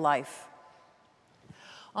into life.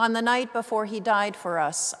 On the night before he died for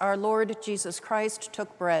us, our Lord Jesus Christ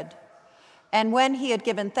took bread. And when he had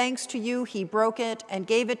given thanks to you, he broke it and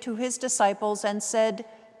gave it to his disciples and said,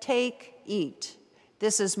 "Take, eat.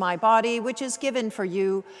 This is my body, which is given for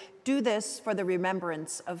you. Do this for the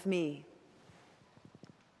remembrance of me."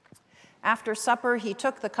 After supper, he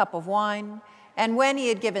took the cup of wine, and when he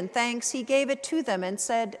had given thanks, he gave it to them and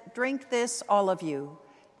said, "Drink this, all of you.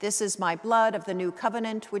 This is my blood of the new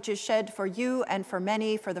covenant, which is shed for you and for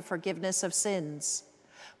many for the forgiveness of sins.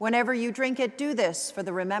 Whenever you drink it, do this for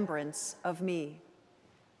the remembrance of me."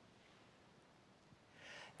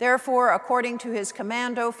 Therefore, according to his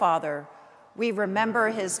command, O Father, we remember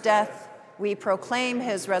his death, we proclaim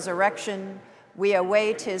his resurrection, we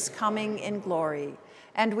await his coming in glory.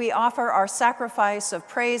 And we offer our sacrifice of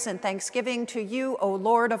praise and thanksgiving to you, O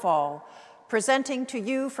Lord of all, presenting to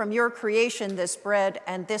you from your creation this bread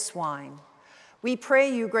and this wine. We pray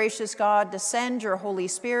you, gracious God, to send your Holy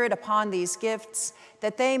Spirit upon these gifts,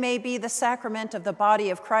 that they may be the sacrament of the body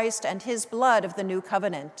of Christ and his blood of the new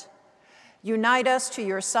covenant. Unite us to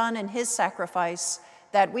your Son and his sacrifice,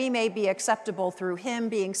 that we may be acceptable through him,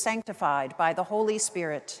 being sanctified by the Holy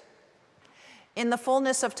Spirit. In the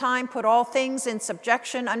fullness of time, put all things in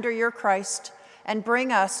subjection under your Christ, and bring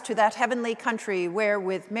us to that heavenly country where,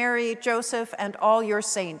 with Mary, Joseph, and all your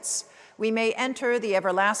saints, we may enter the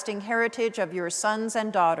everlasting heritage of your sons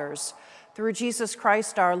and daughters, through Jesus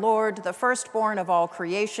Christ our Lord, the firstborn of all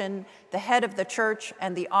creation, the head of the church,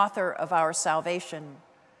 and the author of our salvation.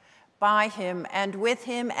 By him, and with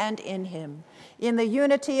him, and in him, in the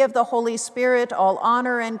unity of the Holy Spirit, all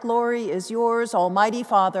honor and glory is yours, Almighty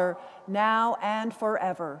Father, now and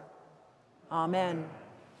forever. Amen.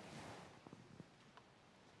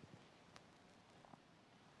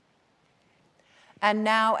 And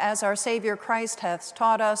now, as our Savior Christ hath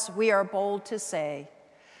taught us, we are bold to say,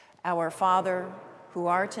 Our Father, who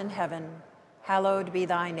art in heaven, hallowed be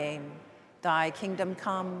thy name. Thy kingdom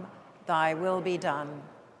come, thy will be done,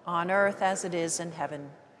 on earth as it is in heaven.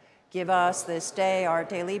 Give us this day our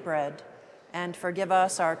daily bread, and forgive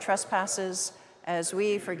us our trespasses as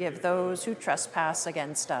we forgive those who trespass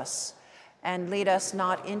against us. And lead us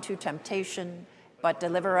not into temptation, but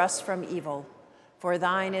deliver us from evil. For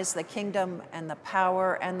thine is the kingdom and the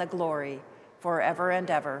power and the glory, forever and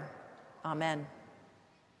ever. Amen.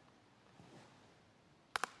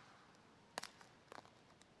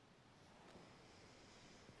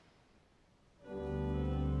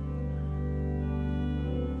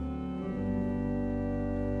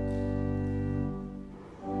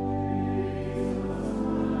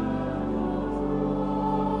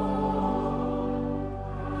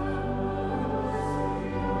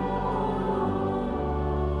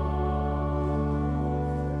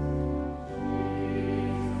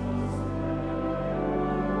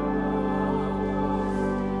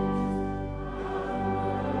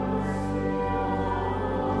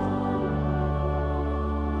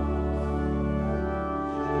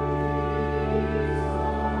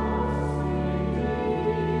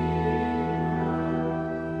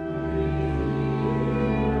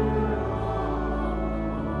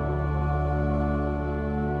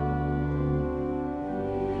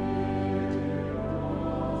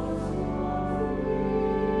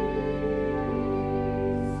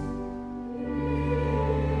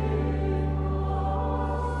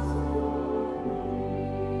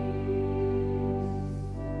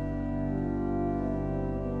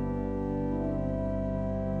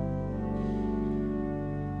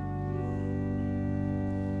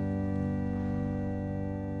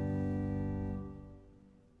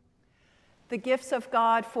 The gifts of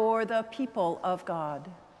God for the people of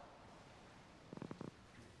God.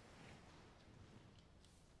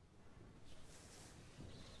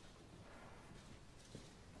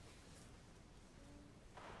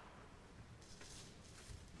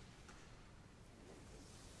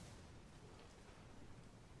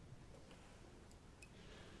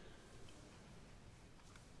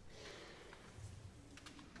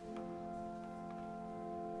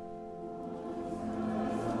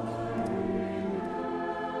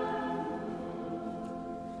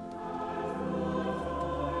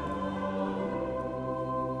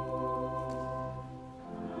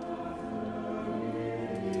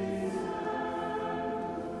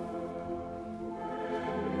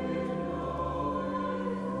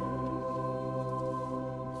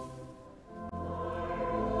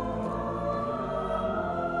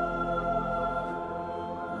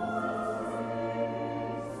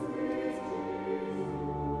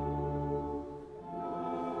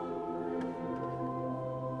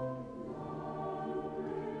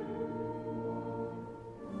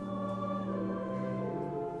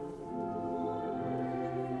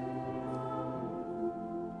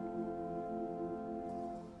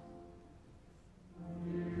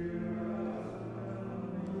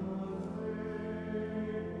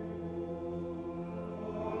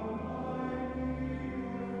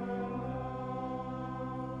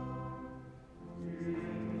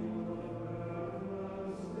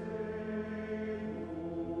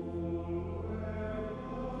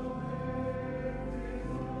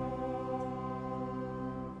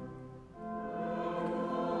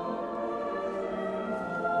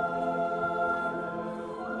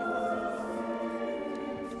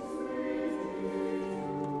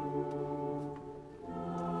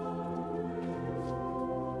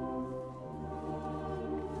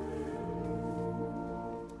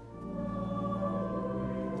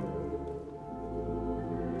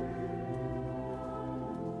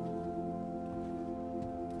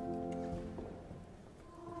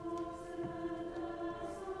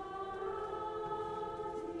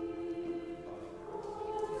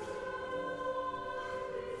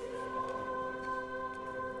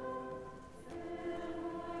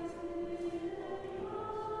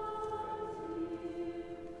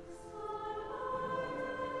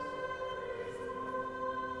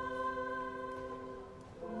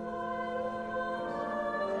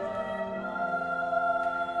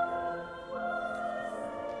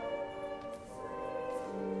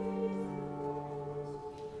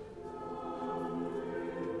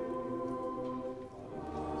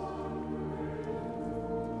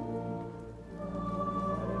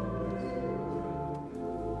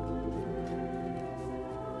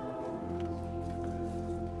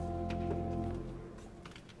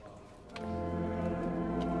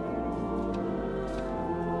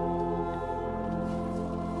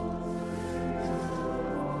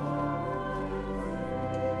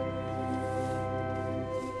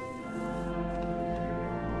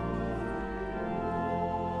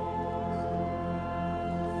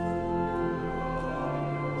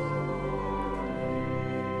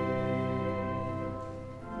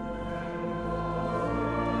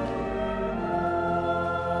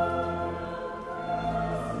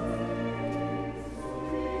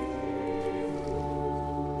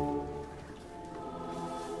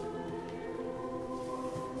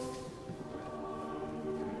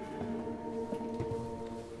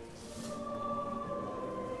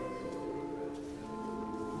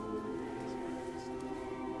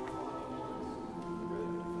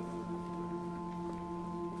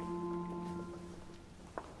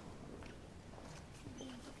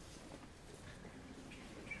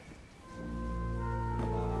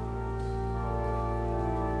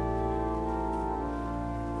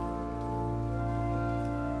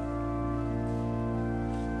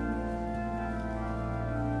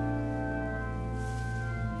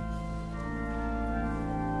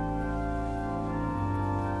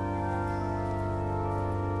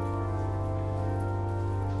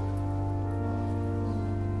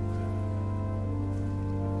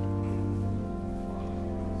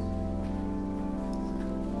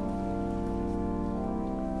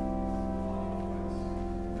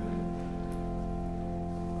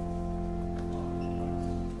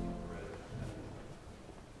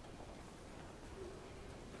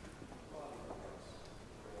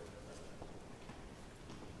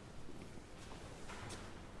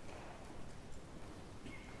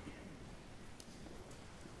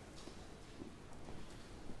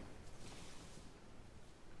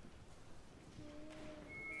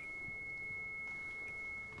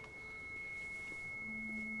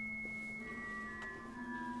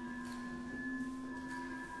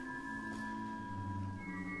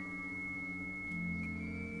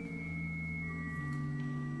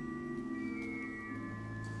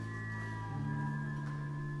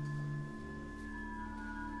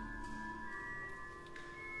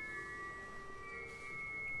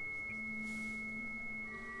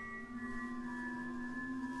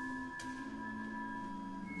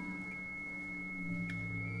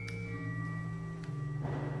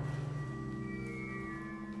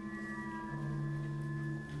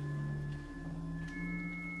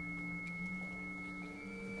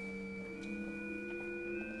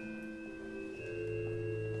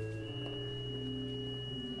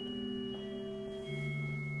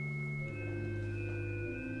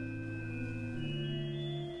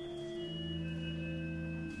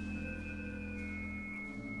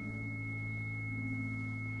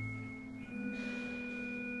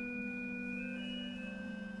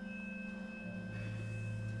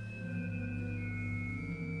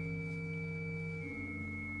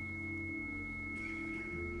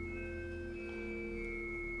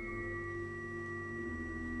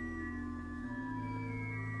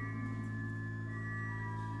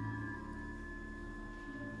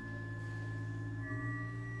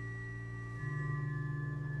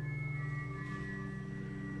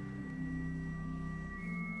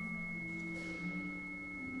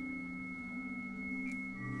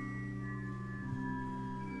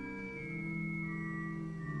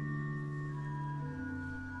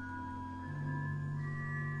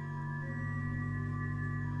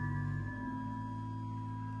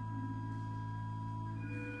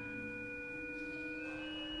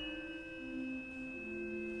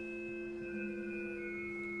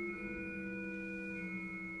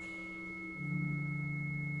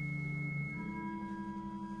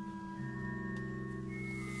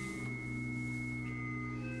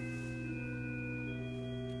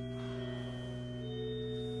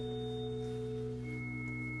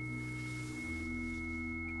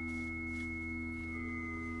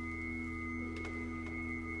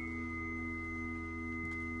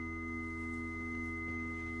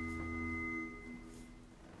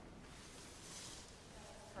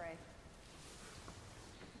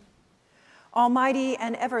 Almighty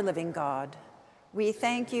and ever-living God, we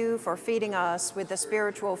thank you for feeding us with the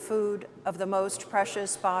spiritual food of the most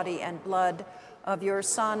precious body and blood of your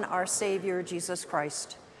Son, our Savior, Jesus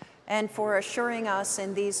Christ, and for assuring us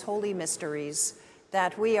in these holy mysteries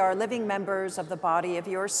that we are living members of the body of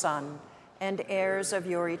your Son and heirs of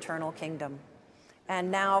your eternal kingdom.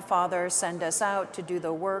 And now, Father, send us out to do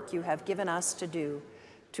the work you have given us to do,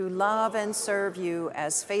 to love and serve you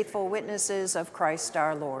as faithful witnesses of Christ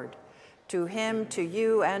our Lord. To him, to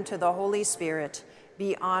you, and to the Holy Spirit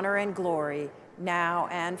be honor and glory, now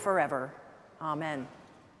and forever. Amen.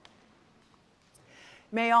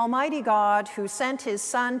 May Almighty God, who sent his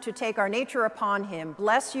Son to take our nature upon him,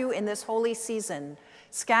 bless you in this holy season,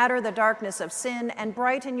 scatter the darkness of sin, and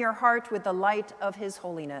brighten your heart with the light of his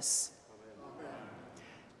holiness. Amen.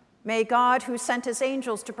 May God, who sent his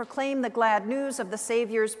angels to proclaim the glad news of the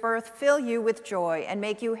Savior's birth, fill you with joy and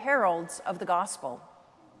make you heralds of the gospel.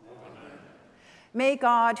 May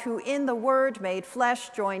God, who in the Word made flesh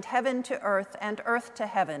joined heaven to earth and earth to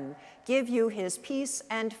heaven, give you his peace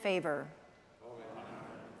and favor. Amen.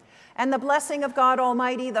 And the blessing of God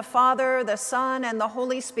Almighty, the Father, the Son, and the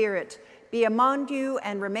Holy Spirit be among you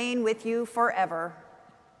and remain with you forever.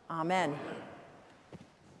 Amen. Amen.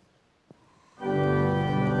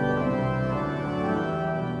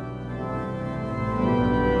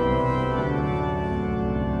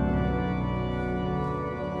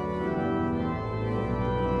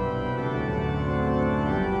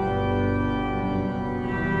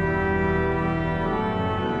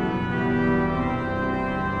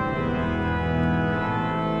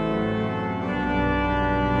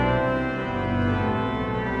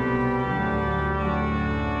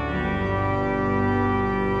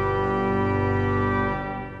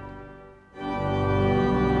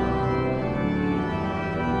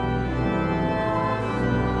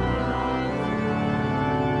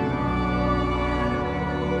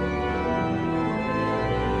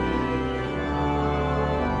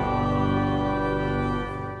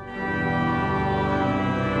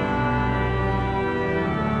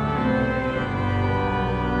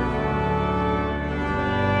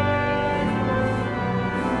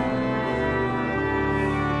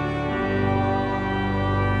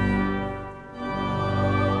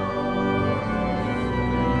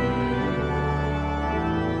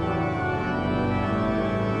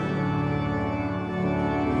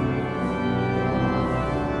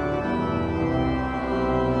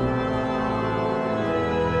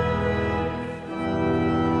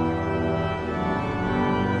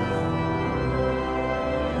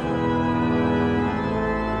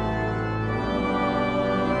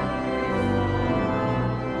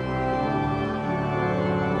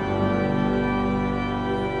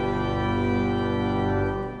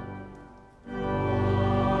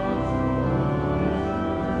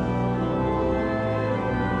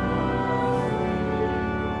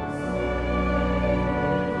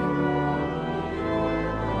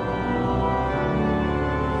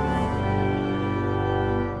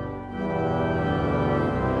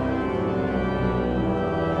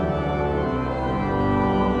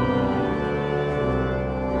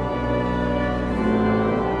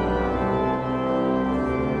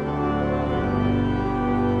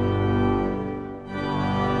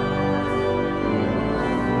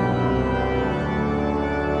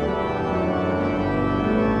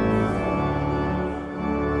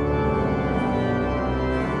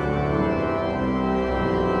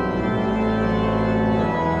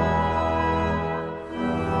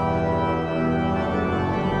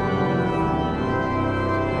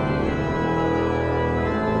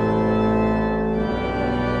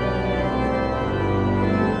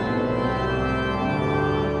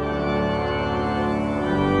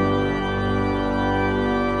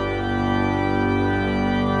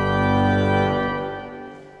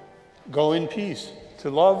 Go in peace to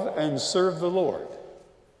love and serve the Lord.